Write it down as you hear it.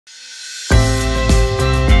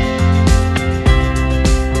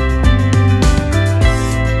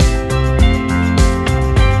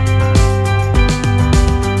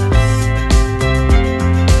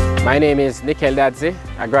My name is Gerald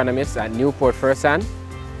agronomist at Newport Fersan,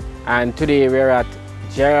 and today we're at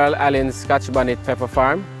Gerald Allen's Scotch Bonnet Pepper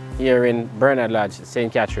farm here in Bernard Lodge,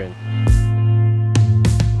 St. Catherine.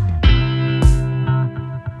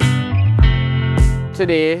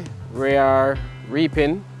 Today we are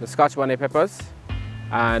reaping the Scotch Bonnet peppers,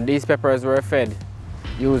 and these peppers were fed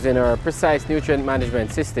using our precise nutrient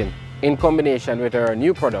management system in combination with our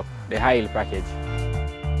new product, the high yield package.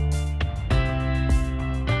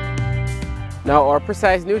 Now, our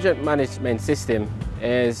precise nutrient management system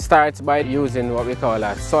starts by using what we call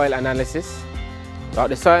a soil analysis. What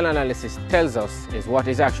the soil analysis tells us is what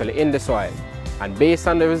is actually in the soil, and based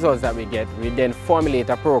on the results that we get, we then formulate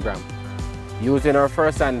a program using our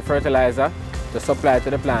Fersan fertilizer to supply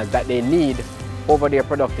to the plants that they need over their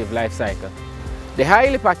productive life cycle. The high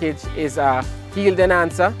yield package is a yield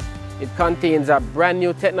enhancer. It contains a brand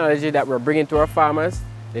new technology that we're bringing to our farmers.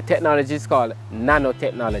 The technology is called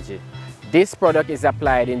nanotechnology. This product is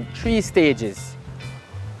applied in 3 stages.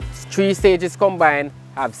 3 stages combined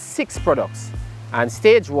have 6 products, and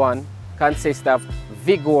stage 1 consists of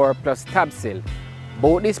Vigor plus Tabsil.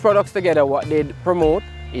 Both these products together, what they promote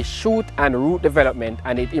is shoot and root development,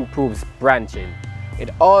 and it improves branching.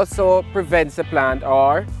 It also prevents the plant,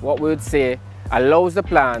 or what we would say allows the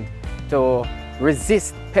plant to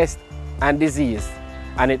resist pest and disease,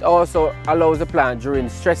 and it also allows the plant during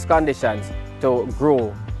stress conditions to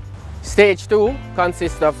grow. Stage 2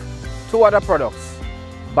 consists of 2 other products,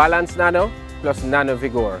 Balance Nano plus Nano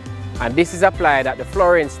Vigor, and this is applied at the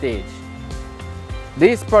flowering stage.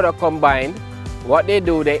 These products combined, what they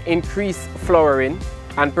do, they increase flowering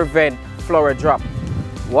and prevent flower drop.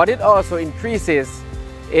 What it also increases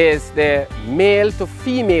is the male to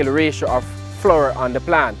female ratio of flower on the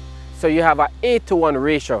plant. So you have an 8-to-1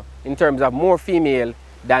 ratio in terms of more female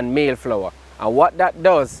than male flower. And what that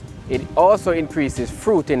does, it also increases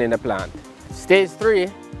fruiting in the plant. Stage 3,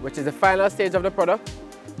 which is the final stage of the product,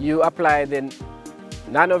 you apply the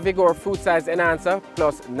Nano Vigor fruit size enhancer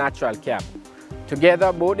plus natural cap.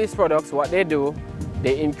 Together, both these products, what they do,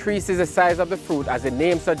 they increases the size of the fruit as the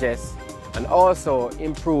name suggests, and also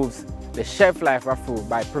improves the shelf life of fruit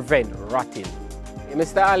by preventing rotting.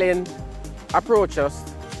 Mr. Allen approached us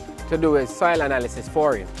to do a soil analysis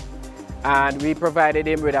for him, and we provided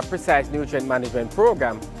him with a precise nutrient management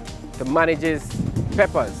program to manage his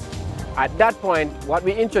peppers. At that point, what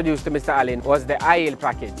we introduced to Mr. Allen was the high yield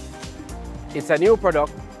package. It's a new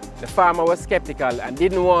product. The farmer was skeptical and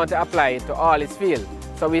didn't want to apply it to all his field.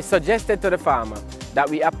 So we suggested to the farmer that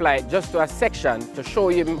we apply it just to a section to show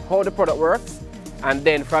him how the product works, and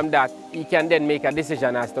then from that he can then make a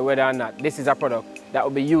decision as to whether or not this is a product that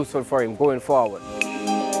will be useful for him going forward.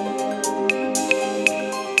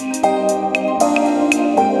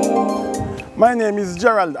 My name is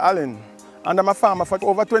Gerald Allen, and I'm a farmer for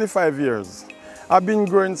over 25 years. I've been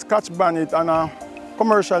growing Scotch Bonnet on a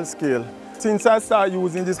commercial scale. Since I started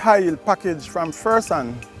using this high yield package from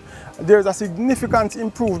Fersan, there's a significant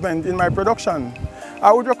improvement in my production.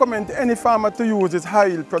 I would recommend any farmer to use this high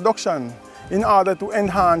yield production in order to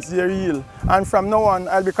enhance their yield. And from now on,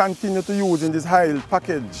 I'll be continue to using this high yield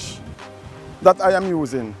package that I am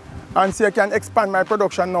using. And so I can expand my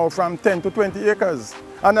production now from 10 to 20 acres.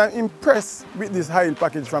 And I'm impressed with this high yield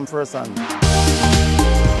package from Fersan.